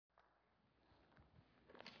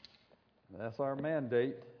That's our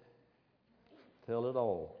mandate. Tell it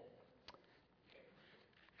all.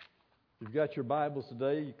 If you've got your Bibles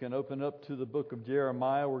today, you can open up to the book of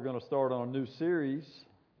Jeremiah. We're going to start on a new series.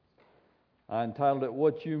 I entitled it,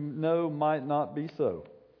 What You Know Might Not Be So.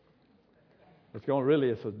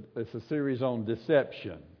 It's a series on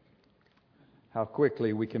deception. How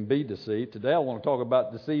quickly we can be deceived. Today I want to talk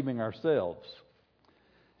about deceiving ourselves.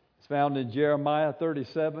 It's found in Jeremiah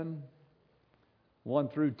 37, 1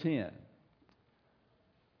 through 10.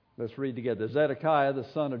 Let's read together. Zedekiah, the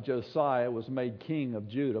son of Josiah, was made king of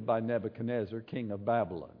Judah by Nebuchadnezzar, king of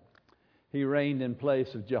Babylon. He reigned in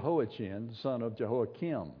place of Jehoiachin, son of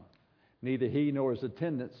Jehoiakim. Neither he nor his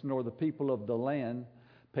attendants nor the people of the land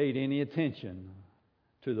paid any attention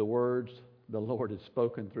to the words the Lord had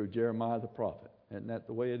spoken through Jeremiah the prophet. Isn't that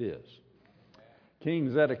the way it is?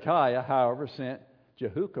 King Zedekiah, however, sent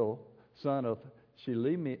Jehucal, son of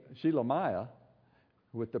Shelemiah,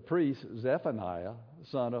 with the priest Zephaniah,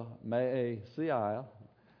 son of Maaseiah.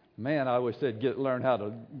 Man, I wish they'd learn how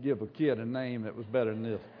to give a kid a name that was better than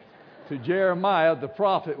this. To Jeremiah the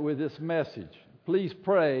prophet with this message. Please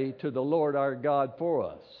pray to the Lord our God for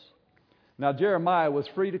us. Now Jeremiah was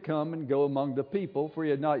free to come and go among the people, for he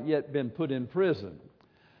had not yet been put in prison.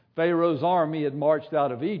 Pharaoh's army had marched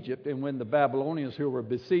out of Egypt, and when the Babylonians who were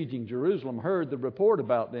besieging Jerusalem heard the report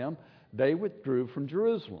about them, they withdrew from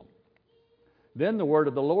Jerusalem. Then the word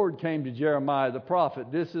of the Lord came to Jeremiah the prophet.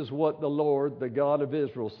 This is what the Lord, the God of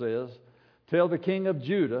Israel, says. Tell the king of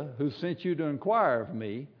Judah, who sent you to inquire of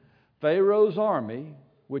me, Pharaoh's army,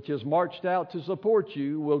 which has marched out to support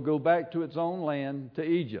you, will go back to its own land, to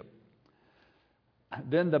Egypt.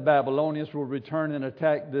 Then the Babylonians will return and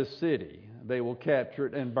attack this city. They will capture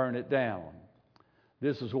it and burn it down.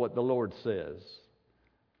 This is what the Lord says.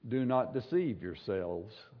 Do not deceive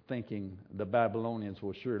yourselves, thinking the Babylonians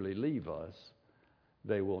will surely leave us.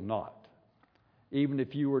 They will not. Even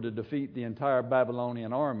if you were to defeat the entire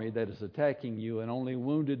Babylonian army that is attacking you and only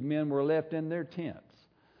wounded men were left in their tents,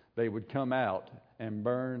 they would come out and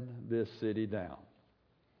burn this city down.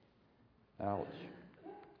 Ouch.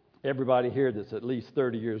 Everybody here that's at least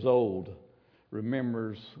 30 years old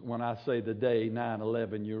remembers when I say the day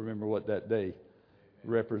 9/11, you remember what that day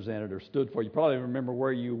represented or stood for. You probably remember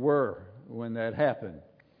where you were when that happened.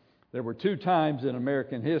 There were two times in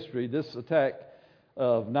American history. This attack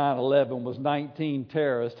of 9/11 was 19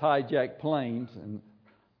 terrorists hijacked planes and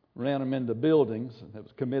ran them into buildings. It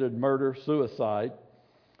was committed murder, suicide.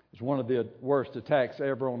 It's one of the worst attacks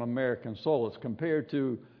ever on American soil. It's compared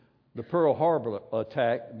to the Pearl Harbor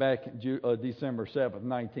attack back December 7th,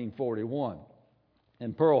 1941.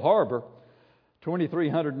 In Pearl Harbor,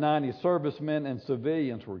 2,390 servicemen and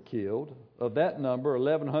civilians were killed. Of that number,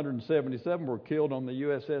 1,177 were killed on the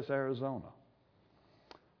USS Arizona.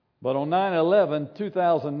 But on 9/11,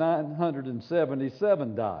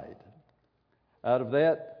 2,977 died. Out of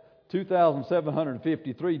that,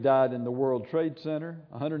 2,753 died in the World Trade Center,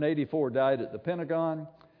 184 died at the Pentagon,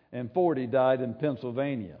 and 40 died in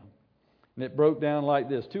Pennsylvania. And it broke down like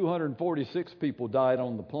this. 246 people died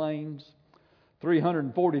on the planes.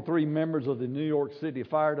 343 members of the New York City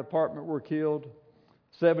Fire Department were killed.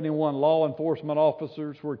 71 law enforcement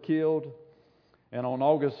officers were killed. And on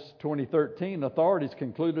August 2013, authorities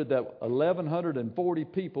concluded that 1,140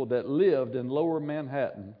 people that lived in Lower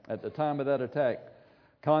Manhattan at the time of that attack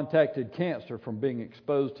contacted cancer from being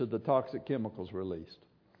exposed to the toxic chemicals released.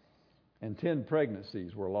 And 10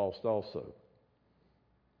 pregnancies were lost also.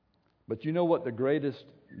 But you know what the greatest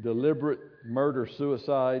deliberate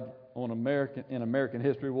murder-suicide in American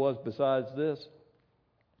history was besides this?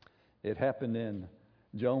 It happened in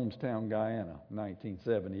Jonestown, Guyana,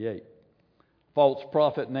 1978. False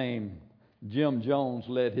prophet named Jim Jones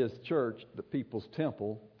led his church, the People's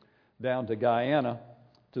Temple, down to Guyana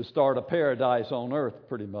to start a paradise on earth,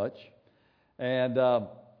 pretty much. And the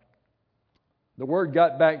word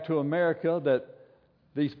got back to America that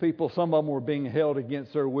these people, some of them were being held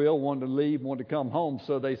against their will, wanted to leave, wanted to come home.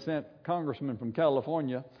 So they sent Congressman from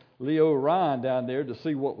California, Leo Ryan, down there to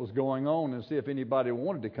see what was going on and see if anybody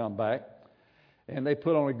wanted to come back. And they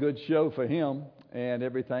put on a good show for him and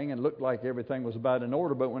everything, and looked like everything was about in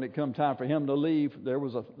order. But when it come time for him to leave, there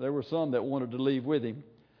were some that wanted to leave with him.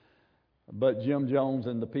 But Jim Jones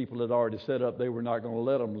and the people that already set up, they were not going to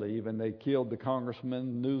let them leave, and they killed the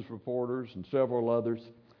congressman, news reporters, and several others.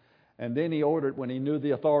 And then he ordered, when he knew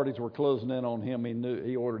the authorities were closing in on him,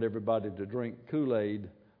 he ordered everybody to drink Kool-Aid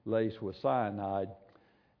laced with cyanide,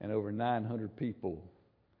 and over 900 people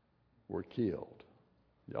were killed.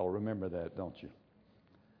 Y'all remember that, don't you?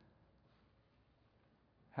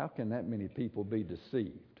 How can that many people be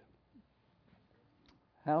deceived?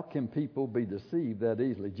 How can people be deceived that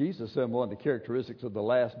easily? Jesus said one of the characteristics of the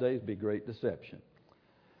last days be great deception.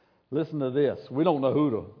 Listen to this. We don't know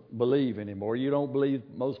who to believe anymore. You don't believe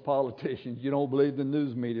most politicians. You don't believe the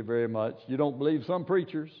news media very much. You don't believe some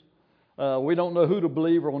preachers. We don't know who to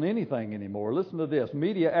believe on anything anymore. Listen to this.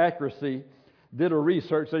 Media Accuracy did a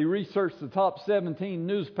research. They researched the top 17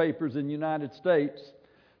 newspapers in the United States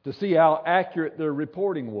to see how accurate their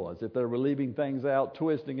reporting was, if they were leaving things out,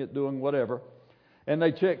 twisting it, doing whatever. And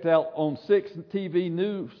they checked out on 6 TV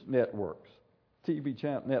news networks, TV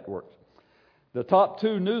channel networks. The top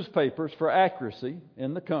 2 newspapers for accuracy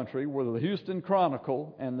in the country were the Houston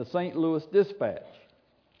Chronicle and the St. Louis Dispatch.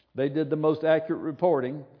 They did the most accurate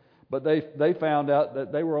reporting, but they found out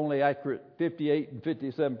that they were only accurate 58 and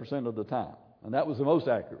 57% of the time. And that was the most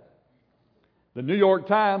accurate. The New York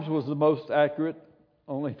Times was the most accurate,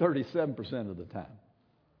 only 37% of the time.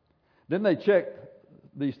 Then they checked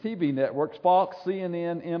these TV networks, Fox,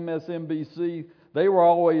 CNN, MSNBC. They were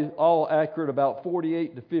always all accurate about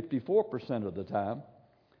 48 to 54% of the time.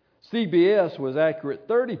 CBS was accurate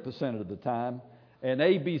 30% of the time, and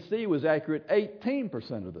ABC was accurate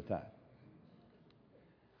 18% of the time.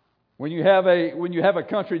 When you have a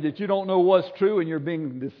country that you don't know what's true and you're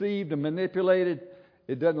being deceived and manipulated,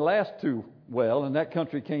 it doesn't last too well, and that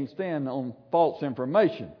country can't stand on false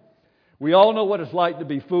information. We all know what it's like to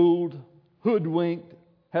be fooled, hoodwinked,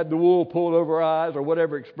 had the wool pulled over our eyes, or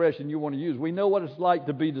whatever expression you want to use. We know what it's like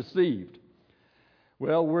to be deceived.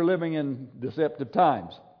 Well, we're living in deceptive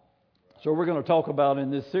times. So we're going to talk about in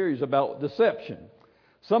this series about deception.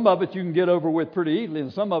 Some of it you can get over with pretty easily,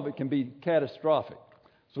 and some of it can be catastrophic.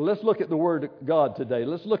 So let's look at the Word of God today.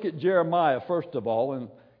 Let's look at Jeremiah first of all and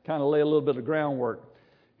kind of lay a little bit of groundwork.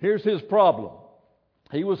 Here's his problem.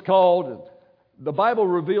 He was called... The Bible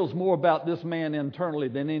reveals more about this man internally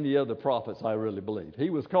than any other prophets, I really believe. He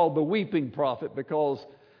was called the weeping prophet because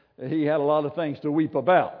he had a lot of things to weep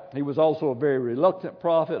about. He was also a very reluctant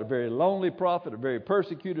prophet, a very lonely prophet, a very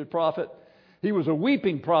persecuted prophet. He was a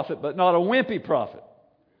weeping prophet, but not a wimpy prophet.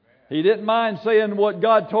 He didn't mind saying what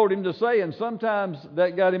God told him to say, and sometimes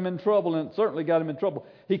that got him in trouble, and it certainly got him in trouble.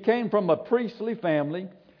 He came from a priestly family.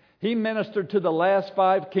 He ministered to the last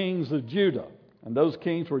 5 kings of Judah. And those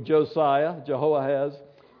kings were Josiah, Jehoahaz,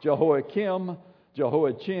 Jehoiakim,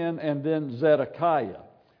 Jehoiachin, and then Zedekiah.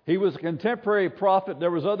 He was a contemporary prophet. There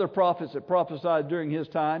was other prophets that prophesied during his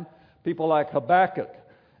time. People like Habakkuk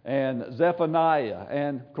and Zephaniah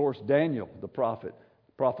and, of course, Daniel, the prophet,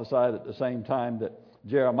 prophesied at the same time that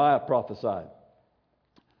Jeremiah prophesied.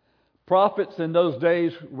 Prophets in those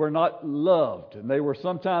days were not loved, and they were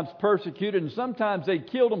sometimes persecuted, and sometimes they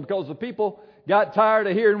killed them because the people got tired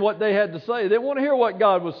of hearing what they had to say. They didn't want to hear what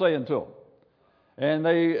God was saying to them. And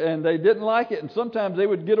they didn't like it, and sometimes they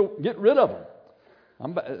would get rid of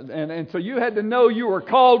them. And so you had to know you were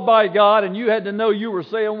called by God, and you had to know you were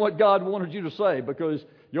saying what God wanted you to say, because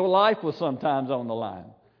your life was sometimes on the line.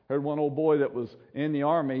 I heard one old boy that was in the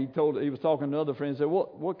army. He was talking to other friends. Said,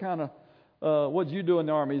 "What kind of what did you do in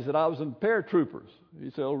the army?" He said, "I was in paratroopers." He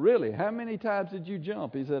said, "Oh, really? How many times did you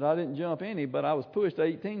jump?" He said, "I didn't jump any, but I was pushed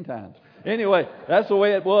 18 times." Anyway, that's the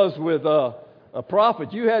way it was with a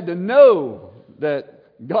prophet. You had to know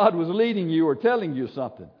that God was leading you or telling you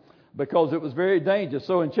something, because it was very dangerous.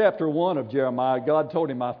 So in chapter 1 of Jeremiah, God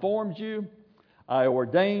told him, "I formed you, I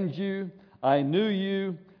ordained you, I knew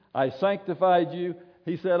you, I sanctified you."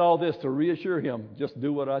 He said all this to reassure him, just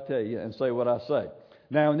do what I tell you and say what I say.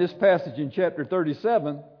 Now in this passage in chapter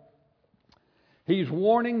 37, he's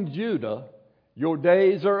warning Judah, your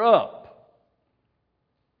days are up.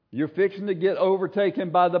 You're fixing to get overtaken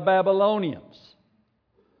by the Babylonians.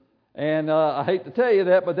 And I hate to tell you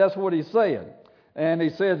that, but that's what he's saying. And he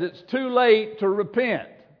says it's too late to repent.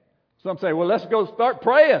 Some say, well, let's go start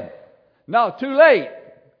praying. No, too late.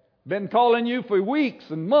 Been calling you for weeks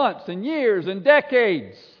and months and years and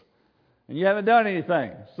decades, and you haven't done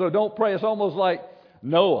anything. So don't pray. It's almost like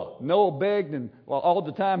Noah. Noah begged and all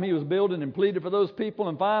the time he was building and pleaded for those people.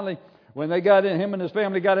 And finally, when they got in, him and his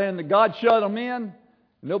family got in, God shut them in.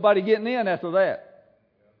 Nobody getting in after that.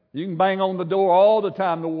 You can bang on the door all the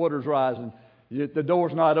time the water's rising. The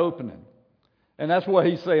door's not opening. And that's what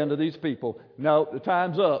he's saying to these people. No, the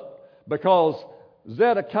time's up. Because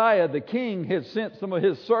Zedekiah, the king, had sent some of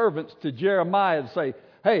his servants to Jeremiah to say,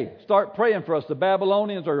 hey, start praying for us. The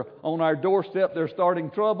Babylonians are on our doorstep. They're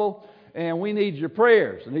starting trouble. And we need your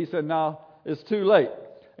prayers. And he said, no, it's too late.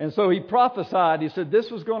 And so he prophesied. He said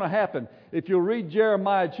this was going to happen. If you'll read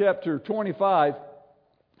Jeremiah chapter 25,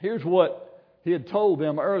 here's what he had told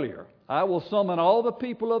them earlier. I will summon all the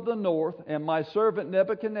people of the north and my servant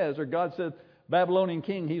Nebuchadnezzar. God said, Babylonian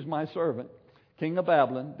king, he's my servant. king of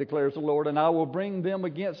Babylon, declares the Lord, and I will bring them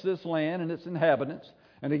against this land and its inhabitants,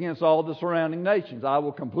 and against all the surrounding nations. I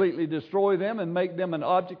will completely destroy them and make them an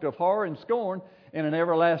object of horror and scorn and an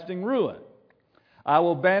everlasting ruin. I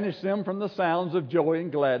will banish them from the sounds of joy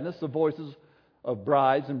and gladness, the voices of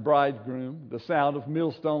brides and bridegroom, the sound of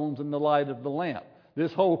millstones and the light of the lamp.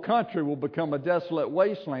 This whole country will become a desolate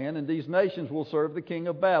wasteland, and these nations will serve the king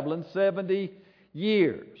of Babylon 70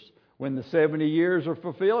 years. When the 70 years are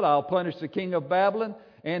fulfilled, I'll punish the king of Babylon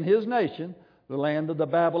and his nation, the land of the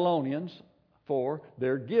Babylonians, for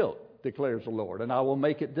their guilt, declares the Lord. And I will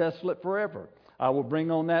make it desolate forever. I will bring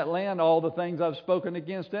on that land all the things I've spoken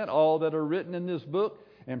against it, all that are written in this book,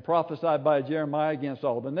 and prophesied by Jeremiah against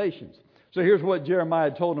all the nations. So here's what Jeremiah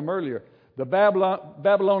told them earlier. The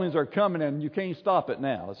Babylonians are coming, and you can't stop it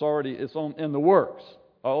now. It's in the works.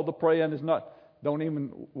 All the praying is not, don't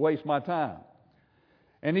even waste my time.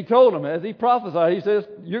 And he told them, as he prophesied, he says,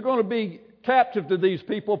 you're going to be captive to these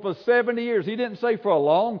people for 70 years. He didn't say for a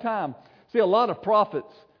long time. See, a lot of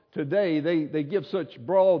prophets today, they give such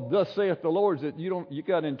broad, thus saith the Lord, that you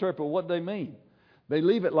got to interpret what they mean. They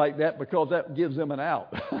leave it like that because that gives them an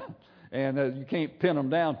out. And you can't pin them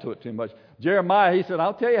down to it too much. Jeremiah, he said,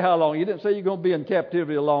 I'll tell you how long. He didn't say you're going to be in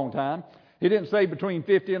captivity a long time. He didn't say between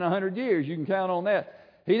 50 and 100 years. You can count on that.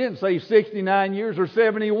 He didn't say 69 years or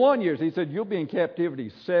 71 years. He said, you'll be in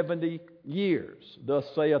captivity 70 years. Thus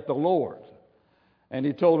saith the Lord. And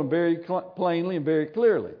he told them very plainly and very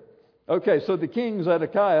clearly. Okay, so the king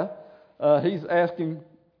Zedekiah, he's asking,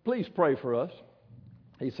 please pray for us.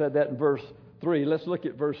 He said that in verse 3. Let's look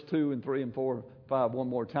at verse 2 and 3 and 4 and 5 one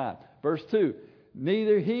more time. Verse 2,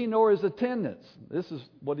 neither he nor his attendants, this is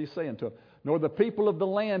what he's saying to them, nor the people of the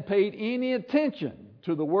land paid any attention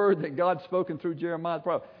to the word that God spoken through Jeremiah the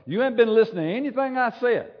prophet. You haven't been listening to anything I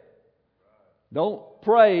said. Don't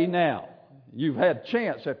pray now. You've had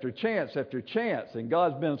chance after chance after chance, and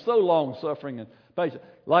God's been so long-suffering and patient.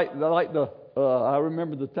 I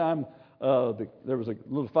remember the time there was a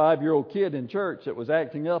little 5-year-old kid in church that was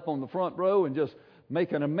acting up on the front row and just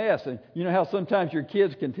making a mess. And you know how sometimes your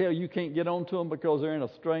kids can tell you can't get on to them because they're in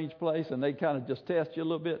a strange place, and they kind of just test you a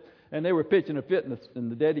little bit. And they were pitching a fit,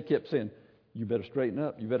 and the daddy kept saying, you better straighten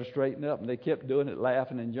up, you better straighten up. And they kept doing it,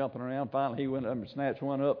 laughing and jumping around. Finally, he went up and snatched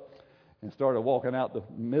one up and started walking out the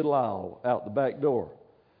middle aisle, out the back door.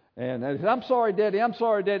 And they said, I'm sorry, Daddy,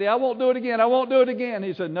 I won't do it again.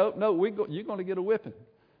 He said, no, you're going to get a whipping.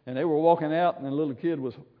 And they were walking out, and the little kid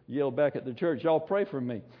yelled back at the church, y'all pray for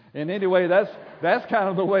me. And anyway, that's kind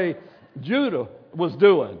of the way Judah was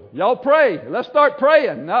doing. Y'all pray. Let's start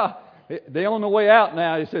praying. No, they're on the way out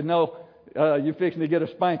now. He said, no, you're fixing to get a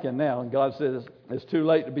spanking now. And God says, it's too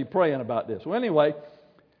late to be praying about this. Well, anyway,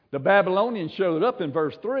 the Babylonians showed up in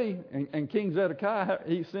verse 3, and King Zedekiah,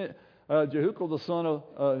 he sent Jehucal the son of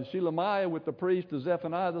Shelemiah with the priest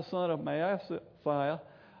Zephaniah the son of Maaseiah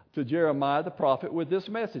to Jeremiah the prophet with this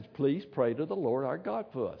message. Please pray to the Lord our God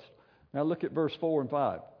for us. Now look at verse 4 and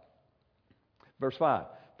 5. Verse 5.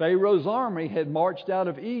 Pharaoh's army had marched out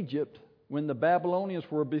of Egypt when the Babylonians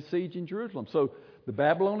were besieging Jerusalem. So the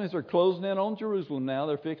Babylonians are closing in on Jerusalem now.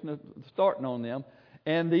 They're starting on them.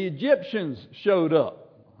 And the Egyptians showed up.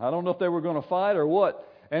 I don't know if they were going to fight or what.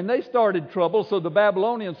 And they started trouble. So the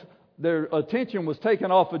Babylonians, their attention was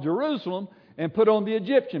taken off of Jerusalem and put on the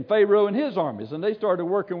Egyptian, Pharaoh and his armies. And they started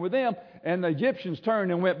working with them. And the Egyptians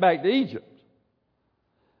turned and went back to Egypt.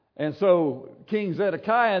 And so King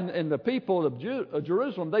Zedekiah and the people of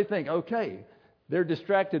Jerusalem, they think, okay, they're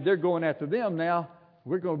distracted. They're going after them now.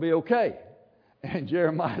 We're going to be okay. And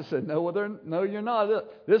Jeremiah said, no, you're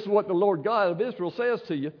not. This is what the Lord God of Israel says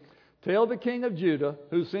to you. Tell the king of Judah,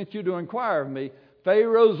 who sent you to inquire of me,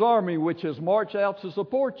 Pharaoh's army, which has marched out to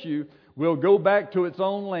support you, will go back to its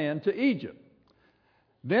own land, to Egypt.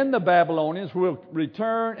 Then the Babylonians will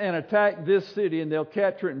return and attack this city, and they'll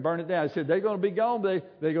capture it and burn it down. He said, they're going to be gone,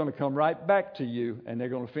 they're going to come right back to you, and they're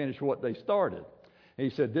going to finish what they started.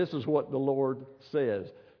 He said, this is what the Lord says.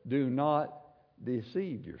 Do not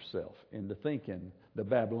deceive yourself into thinking the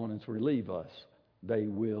Babylonians will leave us. They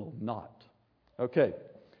will not. Okay,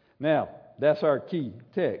 now, that's our key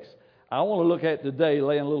text. I want to look at today,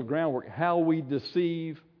 laying a little groundwork, how we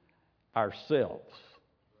deceive ourselves.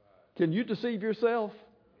 Can you deceive yourself?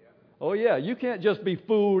 Oh yeah, you can't just be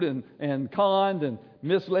fooled and conned and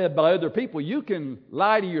misled by other people. You can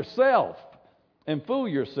lie to yourself and fool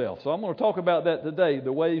yourself. So I'm going to talk about that today,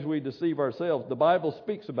 the ways we deceive ourselves. The Bible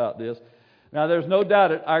speaks about this. Now there's no doubt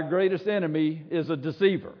that our greatest enemy is a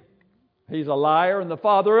deceiver. He's a liar and the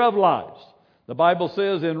father of lies. The Bible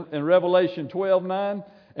says in Revelation 12:9,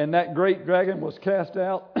 and that great dragon was cast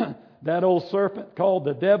out, that old serpent called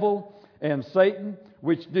the devil And Satan,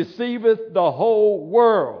 which deceiveth the whole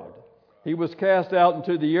world, he was cast out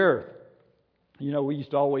into the earth. You know, we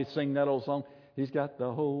used to always sing that old song, He's got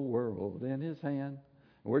the whole world in His hand.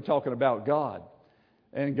 And we're talking about God.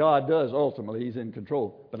 And God does, ultimately, He's in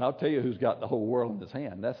control. But I'll tell you who's got the whole world in His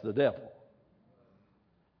hand. That's the devil.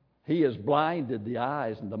 He has blinded the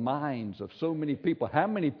eyes and the minds of so many people. How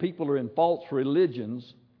many people are in false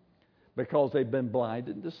religions because they've been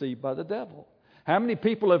blinded and deceived by the devil? How many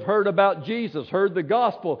people have heard about Jesus, heard the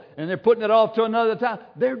gospel, and they're putting it off to another time?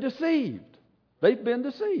 They're deceived. They've been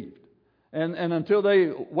deceived. And until they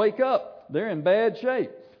wake up, they're in bad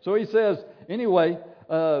shape. So he says, anyway,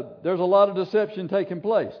 there's a lot of deception taking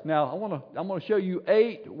place. Now, I'm going to show you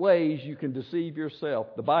 8 ways you can deceive yourself.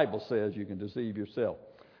 The Bible says you can deceive yourself.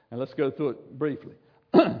 And let's go through it briefly.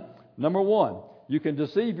 Number 1, you can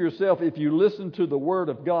deceive yourself if you listen to the Word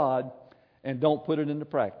of God and don't put it into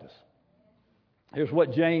practice. Here's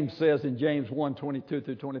what James says in James 1:22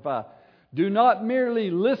 through 25. Do not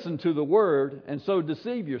merely listen to the Word and so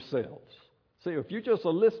deceive yourselves. See, if you just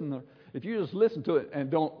listen to it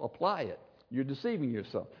and don't apply it, you're deceiving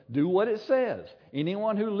yourself. Do what it says.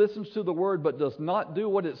 Anyone who listens to the Word but does not do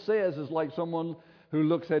what it says is like someone who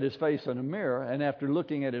looks at his face in a mirror, and after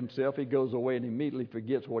looking at himself, he goes away and immediately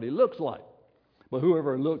forgets what he looks like. But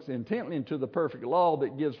whoever looks intently into the perfect law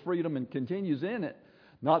that gives freedom and continues in it,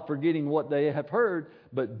 not forgetting what they have heard,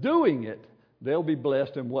 but doing it, they'll be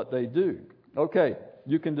blessed in what they do. Okay,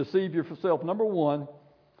 you can deceive yourself. Number 1,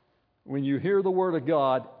 when you hear the Word of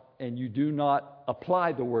God and you do not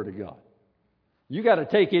apply the Word of God. You got to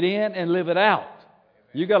take it in and live it out.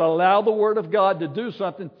 You got to allow the Word of God to do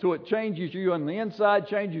something so it changes you on the inside,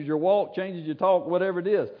 changes your walk, changes your talk, whatever it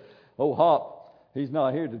is. Oh, Hop, he's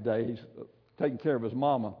not here today. He's taking care of his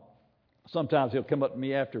mama. Sometimes he'll come up to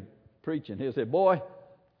me after preaching. He'll say, boy,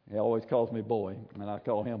 he always calls me boy, and I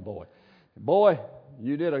call him boy. Boy,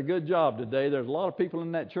 you did a good job today. There's a lot of people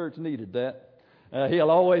in that church needed that.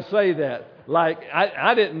 He'll always say that. Like,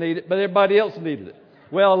 I didn't need it, but everybody else needed it.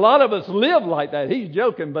 Well, a lot of us live like that. He's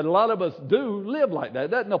joking, but a lot of us do live like that.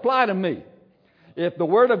 It doesn't apply to me. If the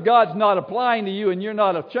Word of God's not applying to you and you're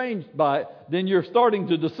not changed by it, then you're starting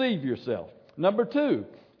to deceive yourself. Number 2,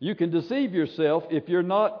 you can deceive yourself if you're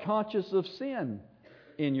not conscious of sin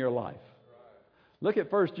in your life. Look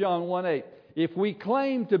at 1 John 1:8. If we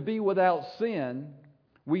claim to be without sin,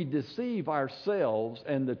 we deceive ourselves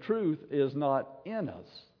and the truth is not in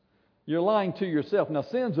us. You're lying to yourself. Now,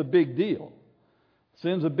 sin's a big deal.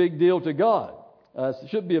 Sin's a big deal to God. It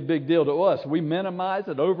should be a big deal to us. We minimize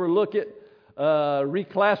it, overlook it,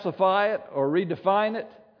 reclassify it, or redefine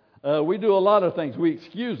it. We do a lot of things. We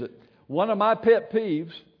excuse it. One of my pet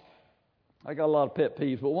peeves, I got a lot of pet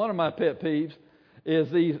peeves, but one of my pet peeves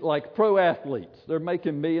is these like pro athletes. They're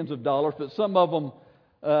making millions of dollars, but some of them,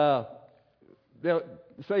 they'll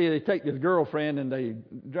say they take this girlfriend and they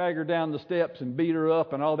drag her down the steps and beat her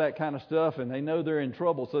up and all that kind of stuff, and they know they're in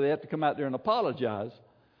trouble, so they have to come out there and apologize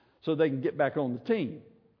so they can get back on the team.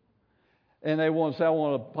 And they want to say, I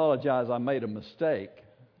want to apologize, I made a mistake.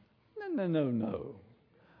 No.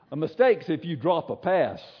 A mistake's if you drop a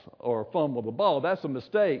pass or fumble the ball. That's a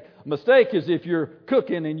mistake. A mistake is if you're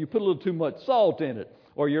cooking and you put a little too much salt in it,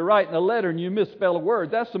 or you're writing a letter and you misspell a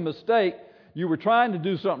word. That's a mistake. You were trying to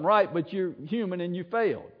do something right, but you're human and you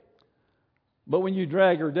failed. But when you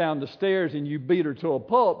drag her down the stairs and you beat her to a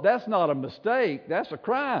pulp, that's not a mistake. That's a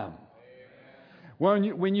crime. When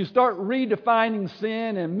you start redefining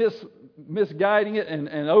sin and misguiding it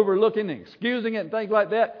and overlooking and excusing it and things like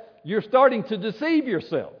that, you're starting to deceive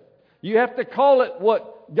yourself. You have to call it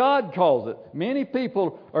what God calls it. Many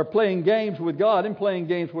people are playing games with God and playing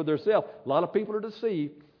games with themselves. A lot of people are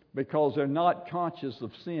deceived because they're not conscious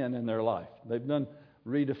of sin in their life. They've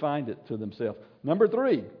redefined it to themselves. Number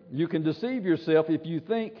 3, you can deceive yourself if you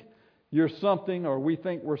think you're something or we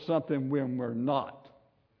think we're something when we're not.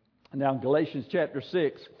 Now in Galatians chapter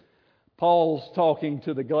 6, Paul's talking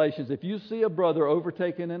to the Galatians. If you see a brother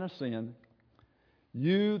overtaken in a sin,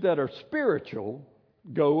 you that are spiritual,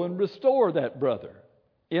 go and restore that brother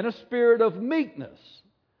in a spirit of meekness.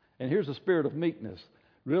 And here's a spirit of meekness,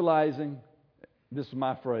 realizing, this is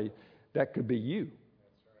my phrase, that could be you.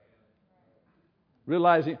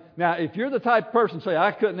 Realizing, now if you're the type of person say,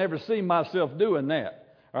 I couldn't ever see myself doing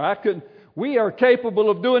that, or we are capable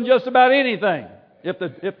of doing just about anything. If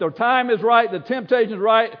the time is right, the temptation is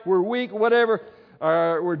right, we're weak, whatever,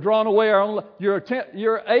 or we're drawn away our own,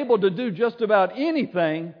 you're able to do just about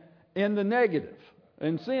anything in the negative,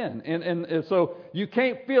 in sin. And so you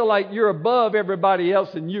can't feel like you're above everybody else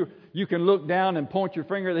and you can look down and point your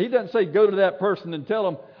finger. He doesn't say go to that person and tell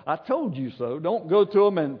them, I told you so. Don't go to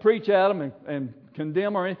them and preach at them and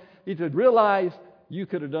condemn or anything. He said, realize you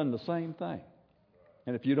could have done the same thing.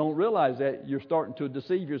 And if you don't realize that, you're starting to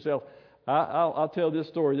deceive yourself. I'll tell this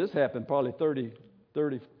story. This happened probably 30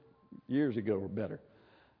 years ago or better.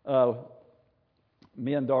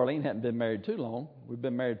 Me and Darlene hadn't been married too long. We've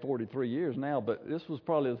been married 43 years now, but this was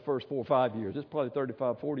probably the first 4 or 5 years. This is probably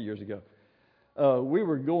 35, 40 years ago. We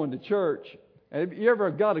were going to church. Have you ever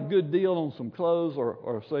got a good deal on some clothes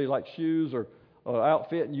or say like shoes or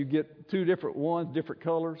outfit, and you get two different ones, different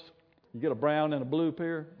colors? You get a brown and a blue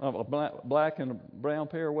pair, a black and a brown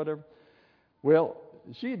pair or whatever. Well,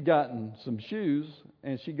 she had gotten some shoes,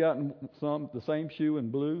 and she'd gotten the same shoe in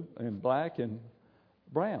blue and black and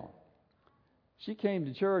brown. She came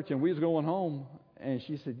to church, and we was going home, and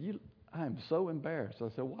she said, I am so embarrassed. I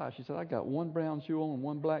said, why? She said, I got one brown shoe on and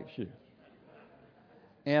one black shoe.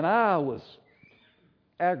 And I was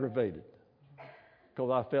aggravated because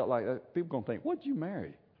I felt like people going to think, what'd you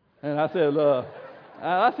marry? And I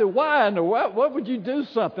said, why in the world? What would you do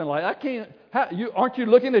something like I can't? Aren't you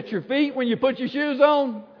looking at your feet when you put your shoes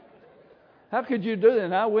on? How could you do that?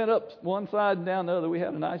 And I went up one side and down the other. We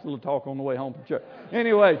had a nice little talk on the way home from church.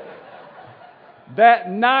 Anyway,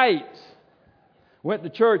 that night, went to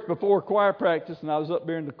church before choir practice, and I was up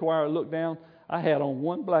there in the choir. I looked down. I had on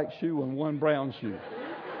one black shoe and one brown shoe.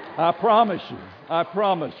 I promise you.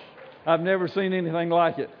 I've never seen anything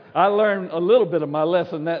like it. I learned a little bit of my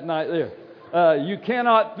lesson that night there. You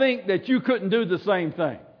cannot think that you couldn't do the same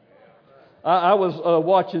thing. I was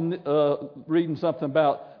reading something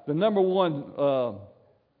about the number one,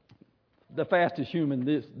 the fastest human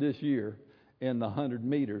this year in the 100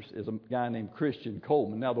 meters is a guy named Christian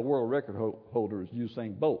Coleman. Now, the world record holder is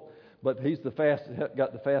Usain Bolt, but he's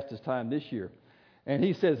got the fastest time this year. And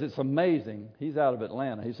he says it's amazing. He's out of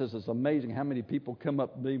Atlanta. He says it's amazing how many people come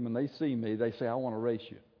up to me when they see me. They say, I want to race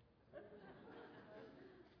you.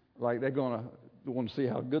 Like they're going to want to see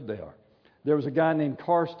how good they are. There was a guy named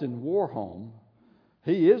Karsten Warholm.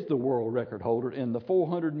 He is the world record holder in the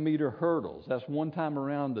 400-meter hurdles. That's one time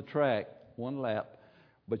around the track, one lap,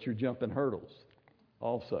 but you're jumping hurdles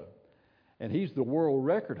also. And he's the world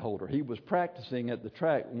record holder. He was practicing at the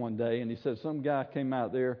track one day, and he said some guy came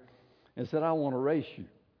out there and said, I want to race you.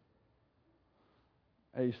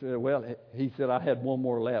 And he said, I had one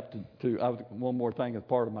more lap one more thing as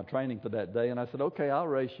part of my training for that day. And I said, okay, I'll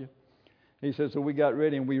race you. He said, so we got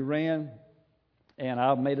ready and we ran, and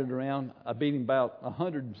I made it around. I beat him about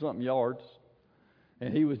 100 and something yards,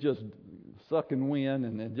 and he was just sucking wind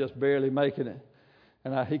and just barely making it.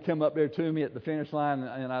 And he come up there to me at the finish line,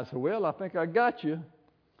 and I said, well, I think I got you.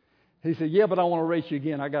 He said, yeah, but I want to race you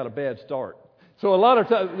again. I got a bad start. So a lot of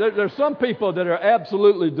times, there's some people that are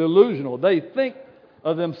absolutely delusional. They think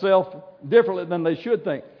of themselves differently than they should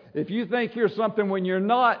think. If you think you're something when you're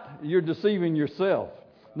not, you're deceiving yourself.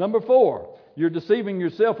 Number 4, you're deceiving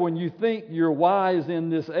yourself when you think you're wise in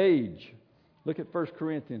this age. Look at 1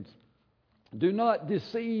 Corinthians. Do not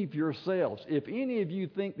deceive yourselves. If any of you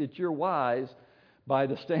think that you're wise by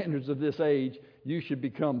the standards of this age, you should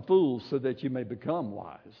become fools so that you may become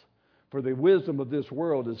wise. For the wisdom of this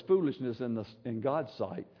world is foolishness in God's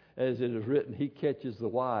sight. As it is written, He catches the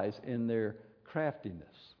wise in their craftiness.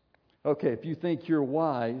 Okay, if you think you're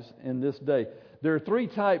wise in this day. There are 3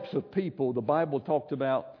 types of people the Bible talked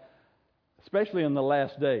about, especially in the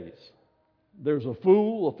last days. There's a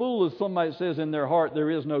fool. A fool is somebody that says in their heart there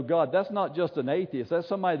is no God. That's not just an atheist. That's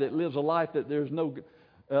somebody that lives a life that there's no,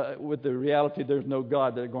 with the reality there's no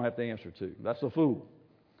God that they're going to have to answer to. That's a fool.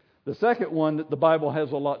 The second one that the Bible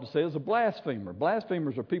has a lot to say is a blasphemer.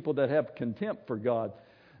 Blasphemers are people that have contempt for God.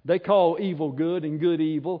 They call evil good and good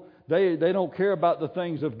evil. They don't care about the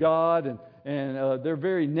things of God, and they're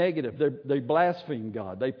very negative. They blaspheme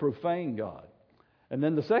God. They profane God. And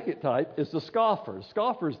then the second type is the scoffer.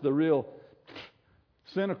 Scoffer is the real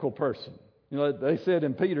cynical person. You know, they said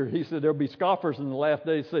in Peter, he said there'll be scoffers in the last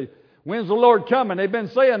days. Say, when's the Lord coming? They've been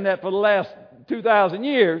saying that for the last 2,000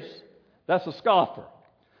 years. That's a scoffer.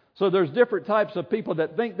 So there's different types of people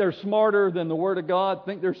that think they're smarter than the Word of God,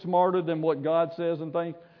 think they're smarter than what God says and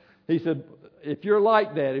things. He said, if you're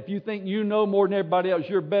like that, if you think you know more than everybody else,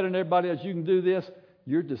 you're better than everybody else, you can do this,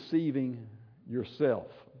 you're deceiving yourself.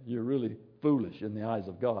 You're really foolish in the eyes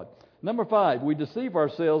of God. Number 5, we deceive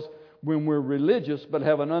ourselves when we're religious but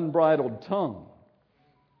have an unbridled tongue.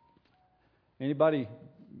 Anybody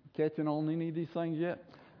catching on any of these things yet?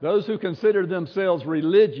 Those who consider themselves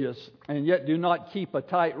religious and yet do not keep a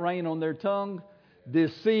tight rein on their tongue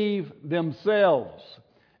deceive themselves,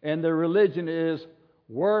 and their religion is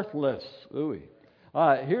worthless. Ooh. All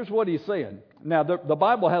right, here's what he's saying. Now, the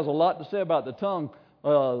Bible has a lot to say about the tongue.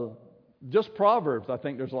 Just Proverbs, I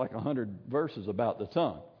think there's like 100 verses about the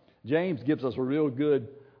tongue. James gives us a real good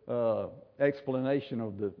explanation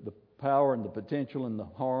of the power and the potential and the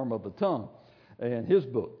harm of the tongue in his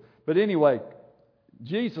book. But anyway,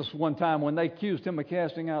 Jesus one time when they accused him of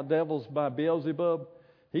casting out devils by Beelzebub,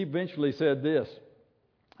 he eventually said this,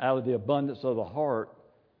 out of the abundance of the heart,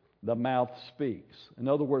 the mouth speaks. In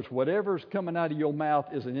other words, whatever's coming out of your mouth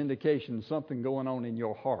is an indication of something going on in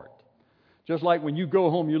your heart. Just like when you go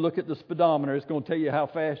home, you look at the speedometer, it's going to tell you how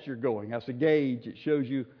fast you're going. That's a gauge. It shows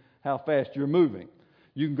you how fast you're moving.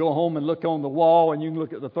 You can go home and look on the wall, and you can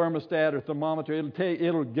look at the thermostat or thermometer.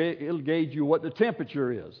 It'll gauge you what the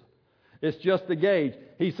temperature is. It's just a gauge.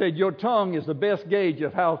 He said your tongue is the best gauge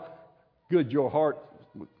of how good your heart,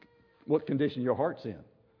 what condition your heart's in.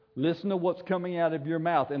 Listen to what's coming out of your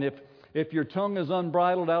mouth. And if your tongue is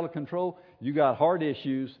unbridled, out of control, you got heart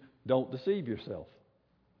issues, don't deceive yourself.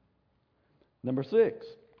 Number 6,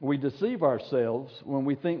 we deceive ourselves when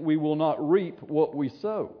we think we will not reap what we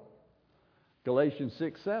sow. Galatians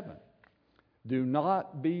 6:7. Do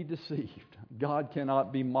not be deceived. God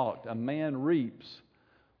cannot be mocked. A man reaps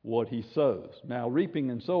what he sows. Now,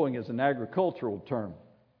 reaping and sowing is an agricultural term.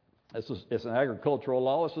 It's an agricultural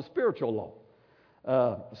law. It's a spiritual law.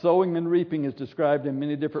 Sowing and reaping is described in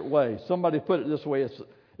many different ways. Somebody put it this way.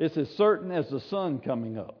 It's as certain as the sun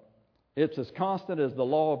coming up. It's as constant as the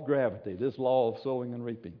law of gravity, this law of sowing and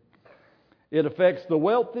reaping. It affects the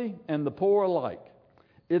wealthy and the poor alike.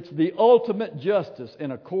 It's the ultimate justice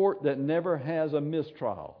in a court that never has a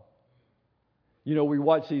mistrial. You know, we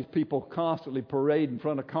watch these people constantly parade in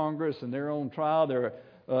front of Congress and they're on trial. They're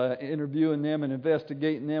interviewing them and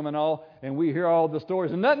investigating them and all. And we hear all the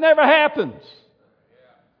stories and nothing ever happens.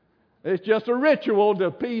 It's just a ritual to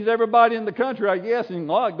appease everybody in the country, I guess, and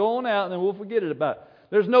go on out and then we'll forget it about it.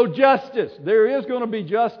 There's no justice. There is going to be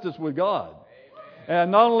justice with God.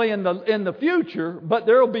 And not only in the future, but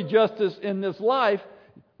there will be justice in this life,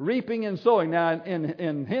 reaping and sowing. Now,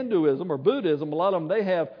 in Hinduism or Buddhism, a lot of them, they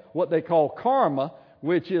have what they call karma,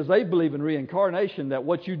 which is they believe in reincarnation, that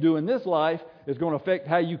what you do in this life is going to affect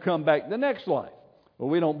how you come back the next life. Well,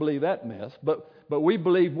 we don't believe that mess, but we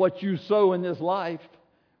believe what you sow in this life,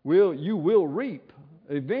 you will reap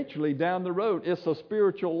eventually down the road. It's a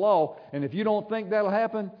spiritual law, and if you don't think that'll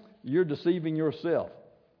happen, you're deceiving yourself.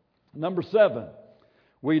 Number 7,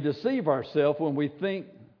 we deceive ourselves when we think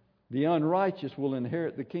the unrighteous will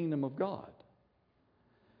inherit the kingdom of God.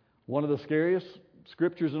 One of the scariest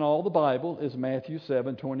scriptures in all the Bible is Matthew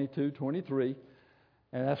 7:22-23.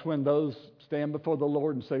 And that's when those stand before the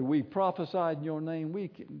Lord and say, we prophesied in your name,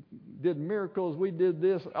 we did miracles, we did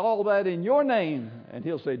this, all that in your name. And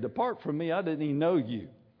He'll say, depart from me, I didn't even know you.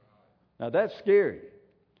 Now that's scary.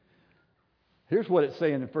 Here's what it's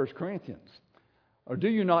saying in 1 Corinthians. Or do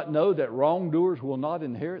you not know that wrongdoers will not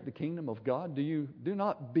inherit the kingdom of God? Do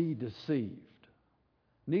not be deceived.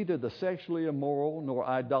 Neither the sexually immoral, nor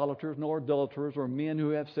idolaters, nor adulterers, or men who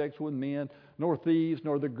have sex with men, nor thieves,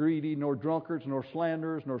 nor the greedy, nor drunkards, nor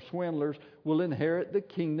slanderers, nor swindlers will inherit the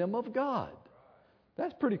kingdom of God.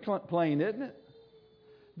 That's pretty plain, isn't it?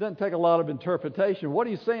 Doesn't take a lot of interpretation. What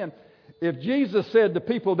he's saying, if Jesus said to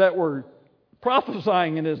people that were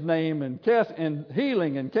prophesying in His name and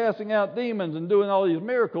healing and casting out demons and doing all these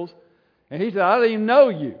miracles, and He said, I didn't even know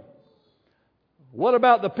you. What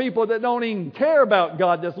about the people that don't even care about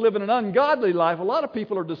God, that's living an ungodly life? A lot of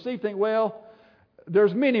people are deceived, think, well,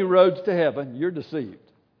 there's many roads to heaven. You're deceived.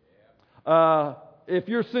 If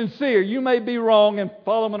you're sincere, you may be wrong and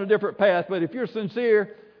follow on a different path, but if you're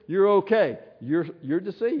sincere, you're okay. You're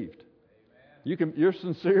deceived. You're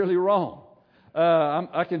sincerely wrong.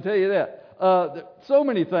 I can tell you that. So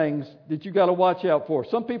many things that you got to watch out for.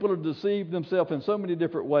 Some people are deceived themselves in so many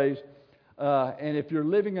different ways. And if you're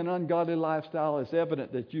living an ungodly lifestyle, it's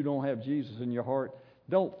evident that you don't have Jesus in your heart.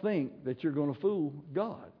 Don't think that you're going to fool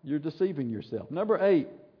God. You're deceiving yourself. Number 8,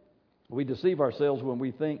 we deceive ourselves when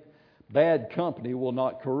we think bad company will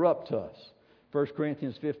not corrupt us. 1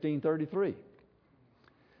 Corinthians 15:33.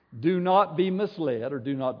 Do not be misled or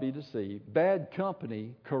do not be deceived. Bad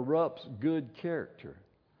company corrupts good character.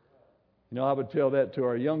 You know, I would tell that to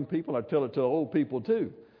our young people. I tell it to old people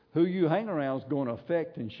too. Who you hang around is going to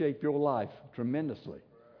affect and shape your life tremendously.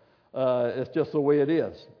 It's just the way it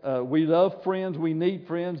is. We love friends. We need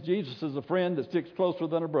friends. Jesus is a friend that sticks closer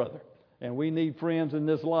than a brother. And we need friends in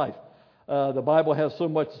this life. The Bible has so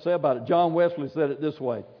much to say about it. John Wesley said it this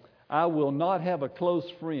way. I will not have a close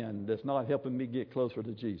friend that's not helping me get closer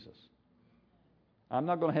to Jesus. I'm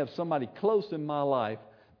not going to have somebody close in my life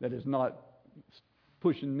that is not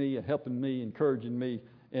pushing me and helping me, encouraging me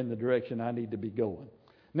in the direction I need to be going.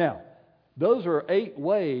 Now, those are 8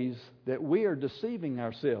 ways that we are deceiving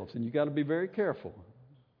ourselves. And you've got to be very careful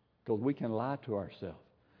because we can lie to ourselves.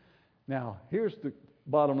 Now, here's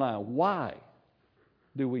bottom line, why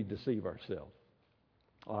do we deceive ourselves?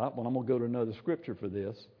 All right, well, I'm going to go to another scripture for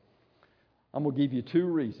this. I'm going to give you two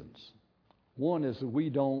reasons. One is that we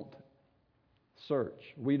don't search.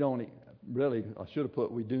 We don't really, I should have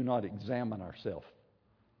put, we do not examine ourselves.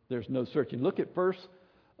 There's no searching. Look at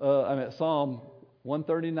Psalm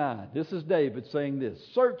 139. This is David saying this.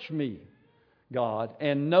 Search me, God,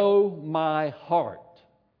 and know my heart.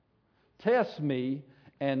 Test me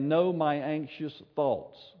and know my anxious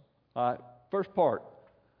thoughts. All right, first part,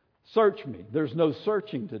 search me. There's no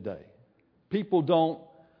searching today. People don't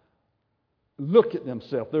look at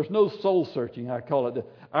themselves. There's no soul searching, I call it.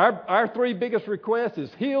 Our three biggest requests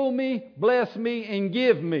is heal me, bless me, and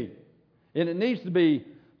give me. And it needs to be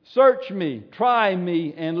search me, try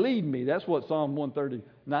me, and lead me. That's what Psalm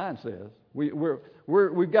 139 says.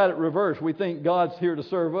 We've got it reversed. We think God's here to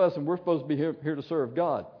serve us, and we're supposed to be here to serve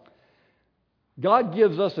God. God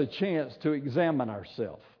gives us a chance to examine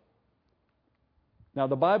ourselves. Now,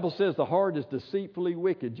 the Bible says the heart is deceitfully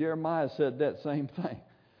wicked. Jeremiah said that same thing.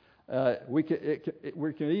 We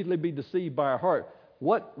can easily be deceived by our heart.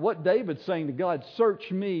 What David's saying to God, search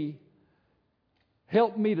me,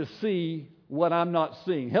 help me to see what I'm not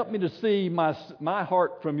seeing. Help me to see my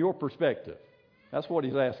heart from your perspective. That's what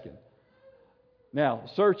he's asking. Now,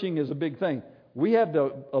 searching is a big thing. We have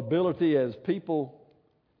the ability as people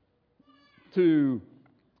to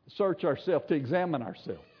search ourselves, to examine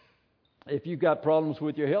ourselves. If you've got problems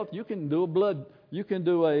with your health, you can do a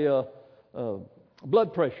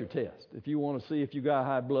blood pressure test. If you want to see if you got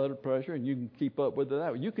high blood pressure and you can keep up with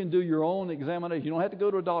that, you can do your own examination. You don't have to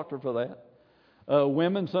go to a doctor for that.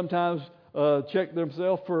 Women sometimes check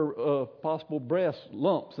themselves for possible breast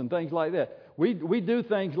lumps and things like that. We do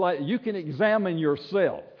things like you can examine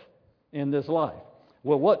yourself in this life.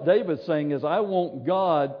 Well, what David's saying is, I want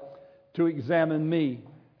God to examine me,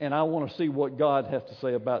 and I want to see what God has to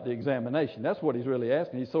say about the examination. That's what he's really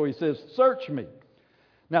asking. So he says, search me.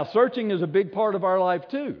 Now, searching is a big part of our life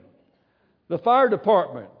too. The fire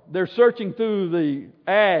department, they're searching through the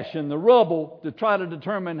ash and the rubble to try to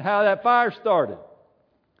determine how that fire started.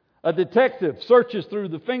 A detective searches through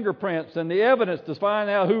the fingerprints and the evidence to find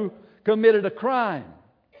out who committed a crime.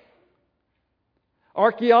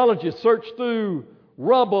 Archaeologists search through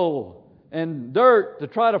rubble and dirt to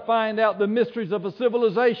try to find out the mysteries of a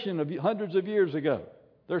civilization of hundreds of years ago.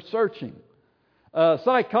 They're searching.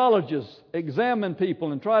 Psychologists examine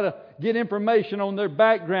people and try to get information on their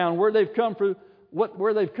background, where they've come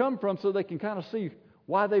from, so they can kind of see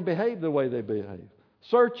why they behave the way they behave.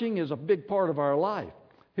 Searching is a big part of our life.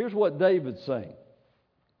 Here's what David's saying.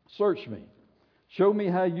 Search me. Show me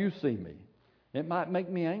how you see me. It might make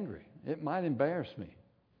me angry. It might embarrass me.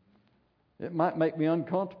 It might make me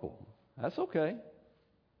uncomfortable. That's okay.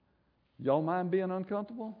 Y'all mind being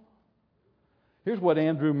uncomfortable? Here's what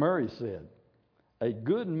Andrew Murray said. A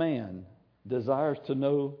good man desires to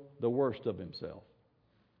know the worst of himself.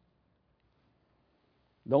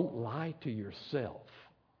 Don't lie to yourself.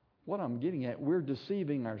 What I'm getting at, we're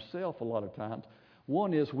deceiving ourselves a lot of times.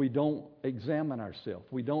 One is we don't examine ourselves.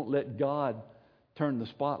 We don't let God turn the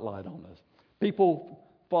spotlight on us. People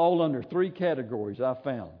fall under three categories I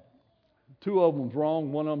found. Two of them's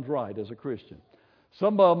wrong, one of them's right as a Christian.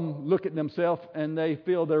 Some of them look at themselves and they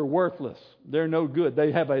feel they're worthless. They're no good.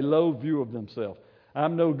 They have a low view of themselves.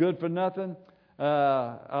 I'm no good for nothing.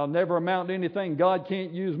 I'll never amount to anything. God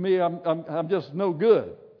can't use me. I'm just no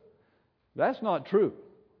good. That's not true.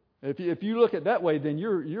 If you look at it that way, then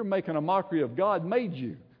you're making a mockery of God made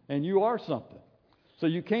you, and you are something. So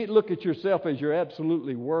you can't look at yourself as you're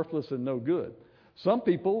absolutely worthless and no good. Some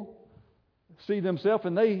people see themselves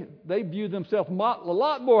and they view themselves a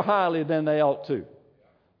lot more highly than they ought to.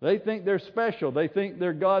 They think they're special. They think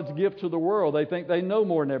they're God's gift to the world. They think they know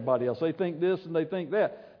more than everybody else. They think this and they think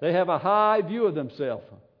that. They have a high view of themselves.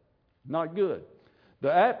 Not good.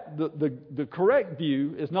 The correct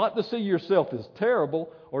view is not to see yourself as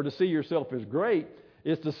terrible or to see yourself as great.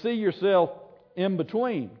 It's to see yourself in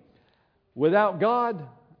between. Without God,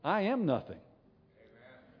 I am nothing.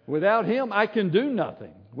 Without Him, I can do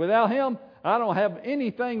nothing. Without Him, I don't have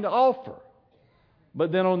anything to offer.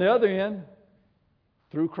 But then on the other end,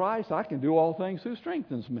 through Christ, I can do all things who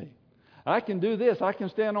strengthens me. I can do this. I can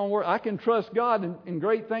stand on word. I can trust God in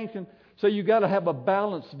great things. So you've got to have a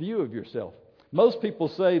balanced view of yourself. Most people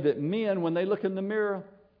say that men, when they look in the mirror,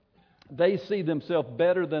 they see themselves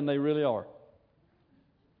better than they really are.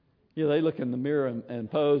 You know, they look in the mirror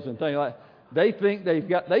and pose and things like that. They think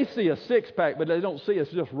they see a six-pack, but they don't see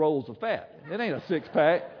it's just rolls of fat. It ain't a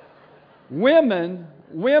six-pack. Women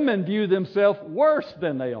view themselves worse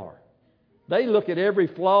than they are. They look at every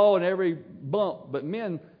flaw and every bump, but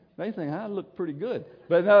men, They think, I look pretty good.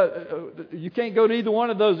 But you can't go to either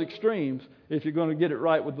one of those extremes if you're going to get it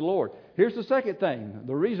right with the Lord. Here's the second thing.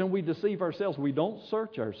 The reason we deceive ourselves, we don't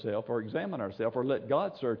search ourselves or examine ourselves or let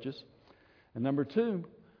God search us. And number two,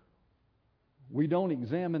 we don't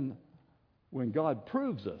examine when God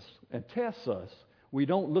proves us and tests us. We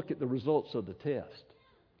don't look at the results of the test.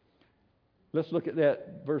 Let's look at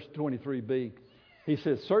that, verse 23b. He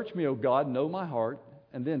says, search me, O God, know my heart,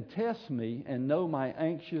 and then test me and know my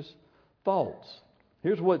anxious thoughts.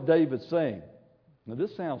 Here's what David's saying. Now,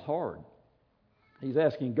 this sounds hard. He's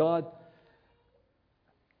asking God,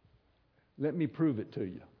 let me prove it to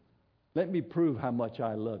you. Let me prove how much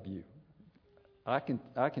I love you. I can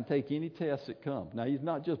take any test that comes. Now, he's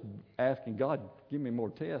not just asking God, give me more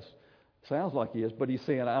tests. Sounds like he is, but he's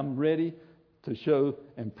saying, I'm ready to show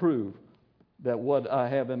and prove that what I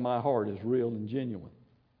have in my heart is real and genuine.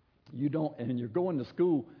 You don't, and you're going to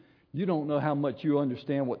school, you don't know how much you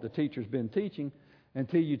understand what the teacher's been teaching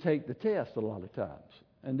until you take the test a lot of times.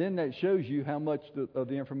 And then that shows you how much of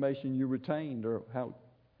the information you retained or how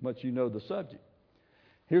much you know the subject.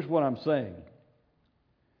 Here's what I'm saying.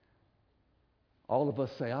 All of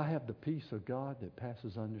us say, I have the peace of God that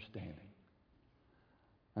passes understanding.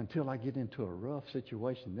 Until I get into a rough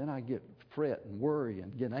situation, then I get fret and worry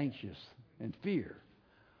and get anxious and fear.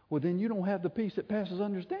 Well, then you don't have the peace that passes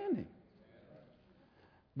understanding.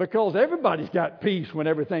 Because everybody's got peace when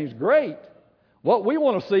everything's great. What we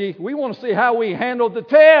want to see how we handle the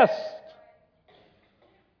test.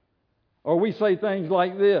 Or we say things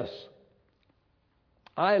like this.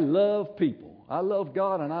 I love people. I love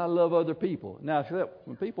God and I love other people. Now,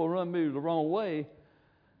 when people run me the wrong way,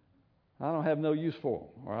 I don't have no use for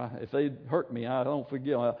them. Or if they hurt me, I don't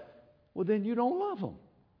forgive them. Well, then you don't love them.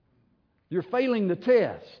 You're failing the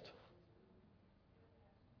test.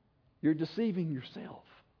 You're deceiving yourself.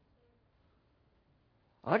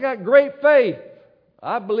 I got great faith.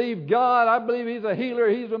 I believe God. I believe He's a healer.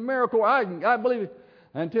 He's a miracle. I believe it.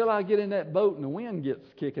 Until I get in that boat and the wind gets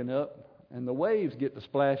kicking up and the waves get to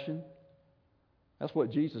splashing. That's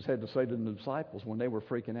what Jesus had to say to the disciples when they were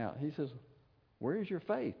freaking out. He says, where is your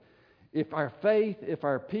faith? If our faith, if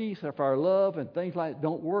our peace, if our love and things like that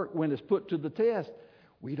don't work when it's put to the test,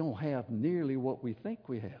 we don't have nearly what we think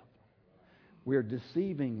we have. We're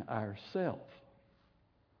deceiving ourselves.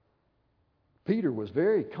 Peter was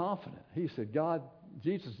very confident. He said, God,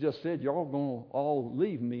 Jesus just said, you're all going to all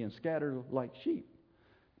leave me and scatter like sheep.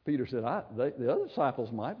 Peter said, the other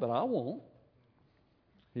disciples might, but I won't.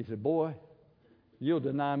 He said, boy, you'll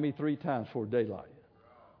deny me 3 times before daylight.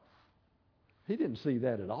 He didn't see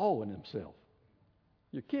that at all in himself.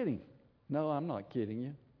 You're kidding. No, I'm not kidding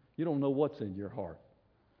you. You don't know what's in your heart.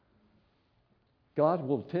 God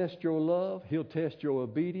will test your love. He'll test your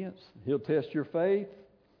obedience. He'll test your faith.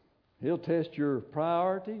 He'll test your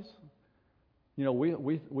priorities. You know,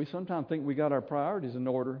 we sometimes think we got our priorities in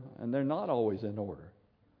order, and they're not always in order.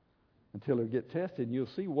 Until they get tested, and you'll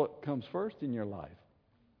see what comes first in your life.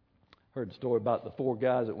 Heard the story about the 4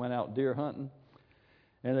 guys that went out deer hunting.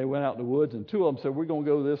 And they went out in the woods, and 2 of them said, we're going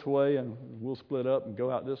to go this way, and we'll split up and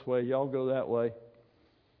go out this way. Y'all go that way.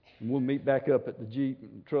 And we'll meet back up at the Jeep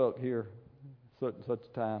and truck here such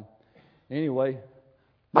a time. Anyway,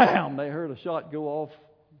 bam, they heard a shot go off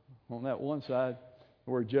on that one side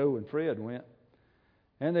where Joe and Fred went.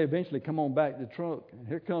 And they eventually come on back to the truck, and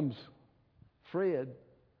here comes Fred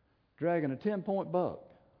dragging a 10-point buck.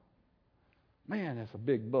 Man, that's a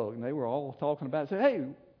big buck. And they were all talking about it. Said, hey,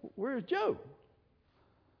 where's Joe?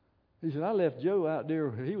 He said, I left Joe out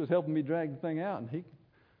there. He was helping me drag the thing out, and he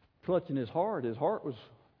clutching his heart. He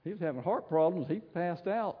was having heart problems. He passed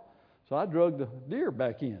out. So I drug the deer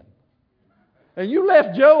back in. And you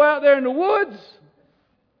left Joe out there in the woods?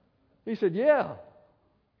 He said, yeah.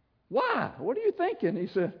 Why? What are you thinking? He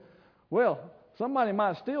said, well, somebody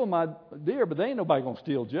might steal my deer, but there ain't nobody going to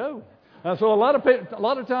steal Joe. And so a lot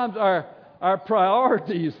of times our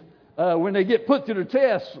priorities, when they get put to the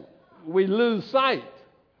test, we lose sight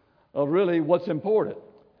of really what's important.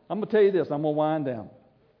 I'm going to tell you this. I'm going to wind down.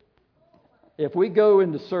 If we go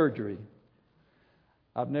into surgery,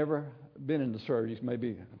 I've never been into surgeries,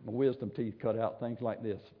 maybe my wisdom teeth cut out, things like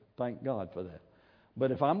this. Thank God for that.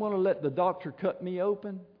 But if I'm going to let the doctor cut me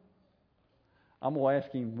open, I'm going to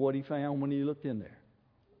ask him what he found when he looked in there.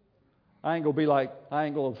 I ain't going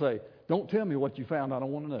to say, don't tell me what you found, I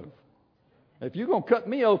don't want to know. If you're going to cut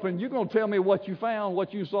me open, you're going to tell me what you found,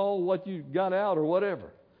 what you saw, what you got out, or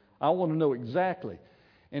whatever. I want to know exactly.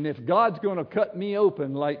 And if God's going to cut me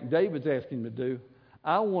open like David's asking him to do,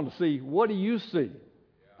 I want to see, what do you see?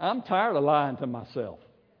 I'm tired of lying to myself.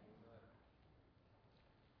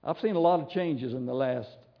 I've seen a lot of changes in the last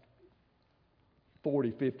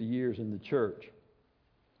 40, 50 years in the church.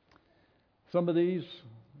 Some of these,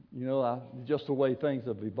 just the way things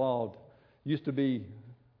have evolved. Used to be,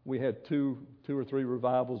 we had two or three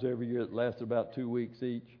revivals every year that lasted about 2 weeks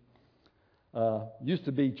each. Used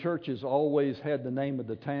to be churches always had the name of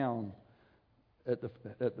the town at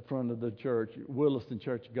the front of the church, Williston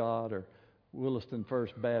Church of God or Williston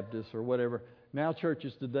First Baptist or whatever. Now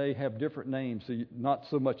churches today have different names, so not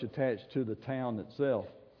so much attached to the town itself.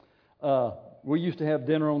 We used to have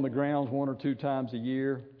dinner on the grounds 1 or 2 times a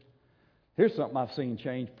year. Here's something I've seen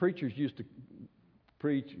change. Preachers used to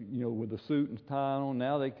preach, with a suit and tie on.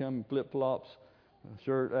 Now they come in flip-flops,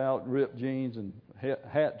 shirt out, ripped jeans, and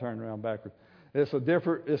hat turned around backwards. It's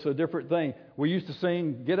a different thing. We used to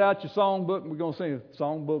sing, get out your songbook, and we're going to sing.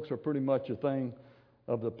 Songbooks are pretty much a thing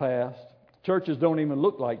of the past. Churches don't even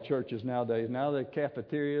look like churches nowadays. Now they're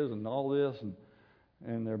cafeterias and all this,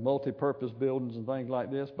 and they're multi-purpose buildings and things like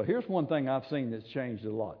this. But here's one thing I've seen that's changed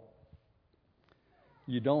a lot.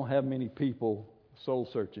 You don't have many people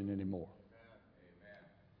soul-searching anymore.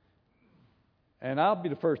 And I'll be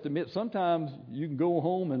the first to admit, sometimes you can go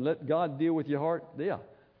home and let God deal with your heart. Yeah.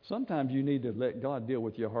 Sometimes you need to let God deal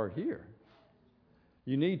with your heart here.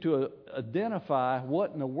 You need to identify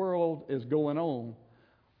what in the world is going on.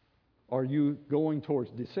 Are you going towards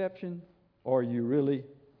deception, or are you really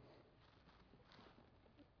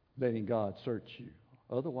letting God search you?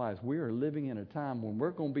 Otherwise, we are living in a time when we're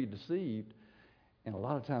going to be deceived, and a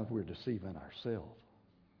lot of times we're deceiving ourselves.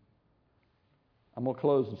 I'm going to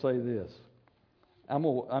close and say this. I'm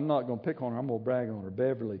not going to pick on her. I'm going to brag on her.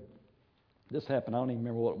 Beverly, this happened, I don't even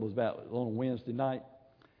remember what it was about, on a Wednesday night.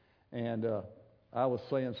 And I was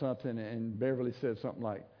saying something, and Beverly said something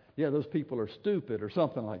like, yeah, those people are stupid, or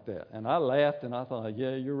something like that. And I laughed, and I thought,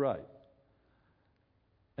 yeah, you're right.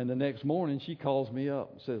 And the next morning, she calls me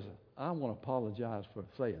up and says, I want to apologize for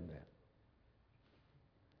saying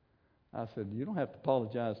that. I said, you don't have to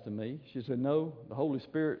apologize to me. She said, no, the Holy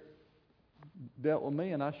Spirit dealt with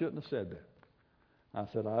me, and I shouldn't have said that. I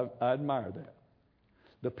said, I admire that.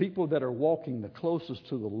 The people that are walking the closest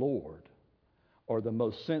to the Lord are the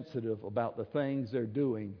most sensitive about the things they're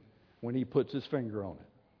doing when He puts His finger on it.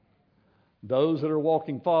 Those that are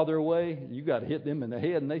walking farther away, you got to hit them in the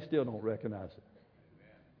head, and they still don't recognize it.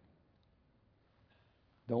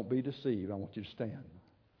 Don't be deceived. I want you to stand.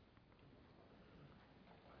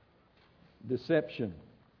 Deception.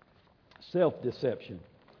 Self-deception.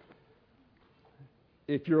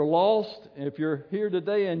 If you're lost, if you're here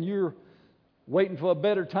today and you're waiting for a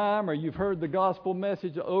better time, or you've heard the gospel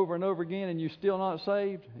message over and over again and you're still not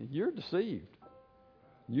saved, you're deceived.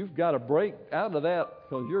 You've got to break out of that,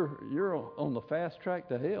 because you're on the fast track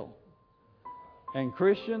to hell. And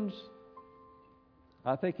Christians,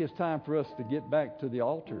 I think it's time for us to get back to the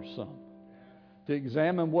altar some, to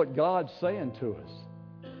examine what God's saying to us.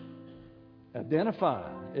 Identify.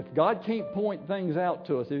 If God can't point things out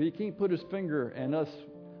to us, if He can't put His finger and us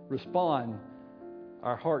respond,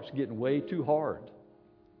 our heart's getting way too hard.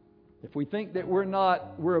 If we think that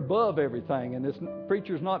we're above everything, and this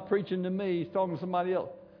preacher's not preaching to me, he's talking to somebody else,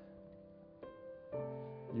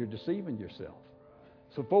 you're deceiving yourself.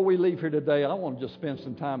 So before we leave here today, I want to just spend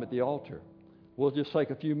some time at the altar. We'll just take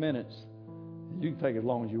a few minutes. You can take as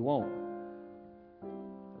long as you want.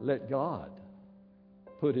 Let God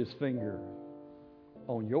put His finger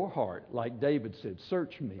on your heart. Like David said,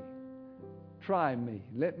 search me, try me,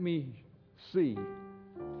 let me see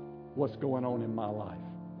what's going on in my life.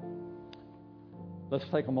 Let's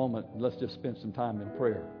take a moment and let's just spend some time in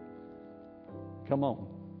prayer. Come on.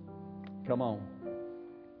 Come on.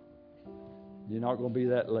 You're not going to be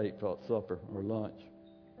that late for supper or lunch.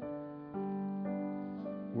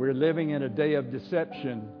 We're living in a day of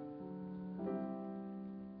deception.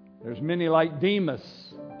 There's many like Demas,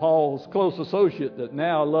 Paul's close associate, that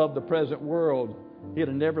now love the present world. He'd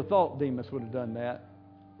have never thought Demas would have done that.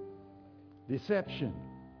 Deception.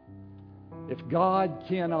 If God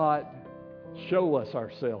cannot show us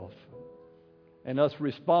ourselves and us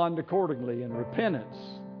respond accordingly in repentance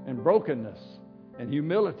and brokenness and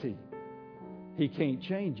humility, He can't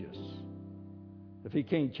change us. If He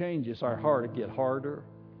can't change us, our heart will get harder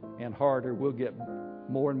and harder. We'll get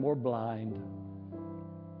more and more blind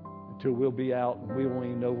until we'll be out and we won't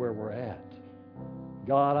even know where we're at.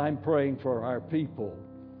 God, I'm praying for our people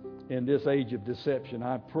in this age of deception.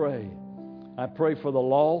 I pray for the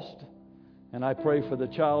lost, and I pray for the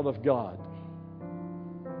child of God.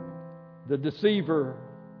 The deceiver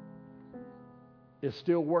is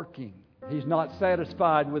still working. He's not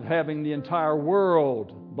satisfied with having the entire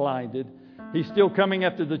world blinded. He's still coming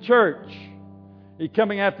after the church. He's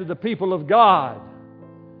coming after the people of God.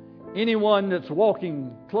 Anyone that's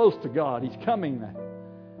walking close to God, He's coming.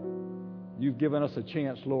 You've given us a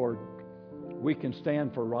chance, Lord. We can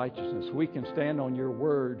stand for righteousness. We can stand on Your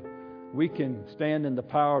Word. We can stand in the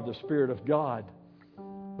power of the Spirit of God.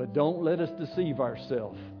 But don't let us deceive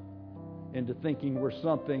ourselves into thinking we're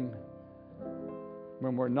something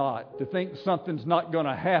when we're not. To think something's not going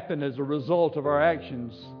to happen as a result of our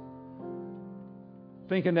actions.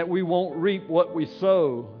 Thinking that we won't reap what we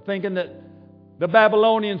sow. Thinking that the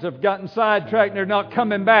Babylonians have gotten sidetracked and they're not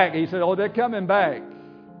coming back. He said, oh, they're coming back.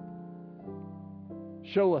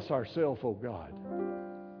 Show us ourselves, oh God.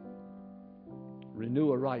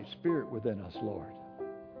 Renew a right spirit within us, Lord.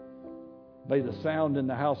 May the sound in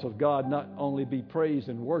the house of God not only be praise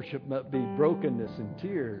and worship, but be brokenness and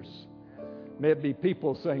tears. May it be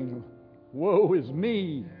people saying, woe is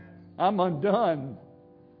me, I'm undone.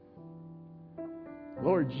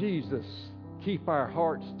 Lord Jesus, keep our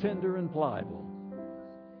hearts tender and pliable.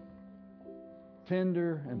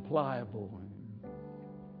 Tender and pliable,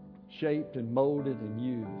 shaped and molded and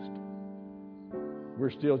used.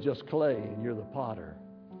 We're still just clay and You're the potter.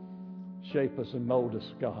 Shape us and mold us,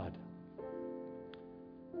 God,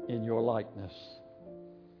 in Your likeness.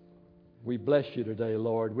 We bless You today,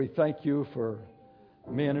 Lord. We thank You for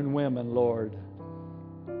men and women, Lord,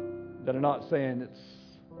 that are not saying it's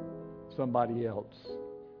somebody else.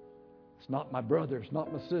 It's not my brother, it's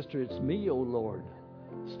not my sister, it's me, oh Lord,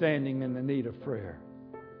 standing in the need of prayer.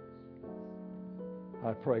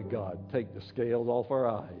 I pray, God, take the scales off our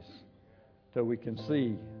eyes so we can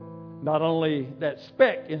see not only that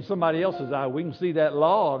speck in somebody else's eye, we can see that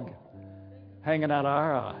log hanging out of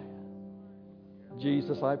our eye.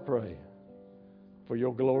 Jesus, I pray for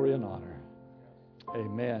Your glory and honor.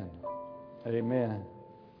 Amen. Amen.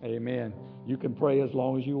 Amen. You can pray as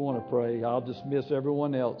long as you want to pray. I'll dismiss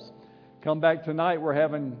everyone else. Come back tonight. We're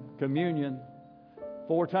having communion.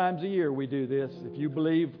 4 times a year we do this. If you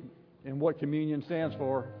believe in what communion stands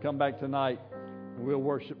for, come back tonight and we'll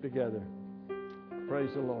worship together. Praise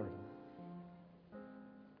the Lord.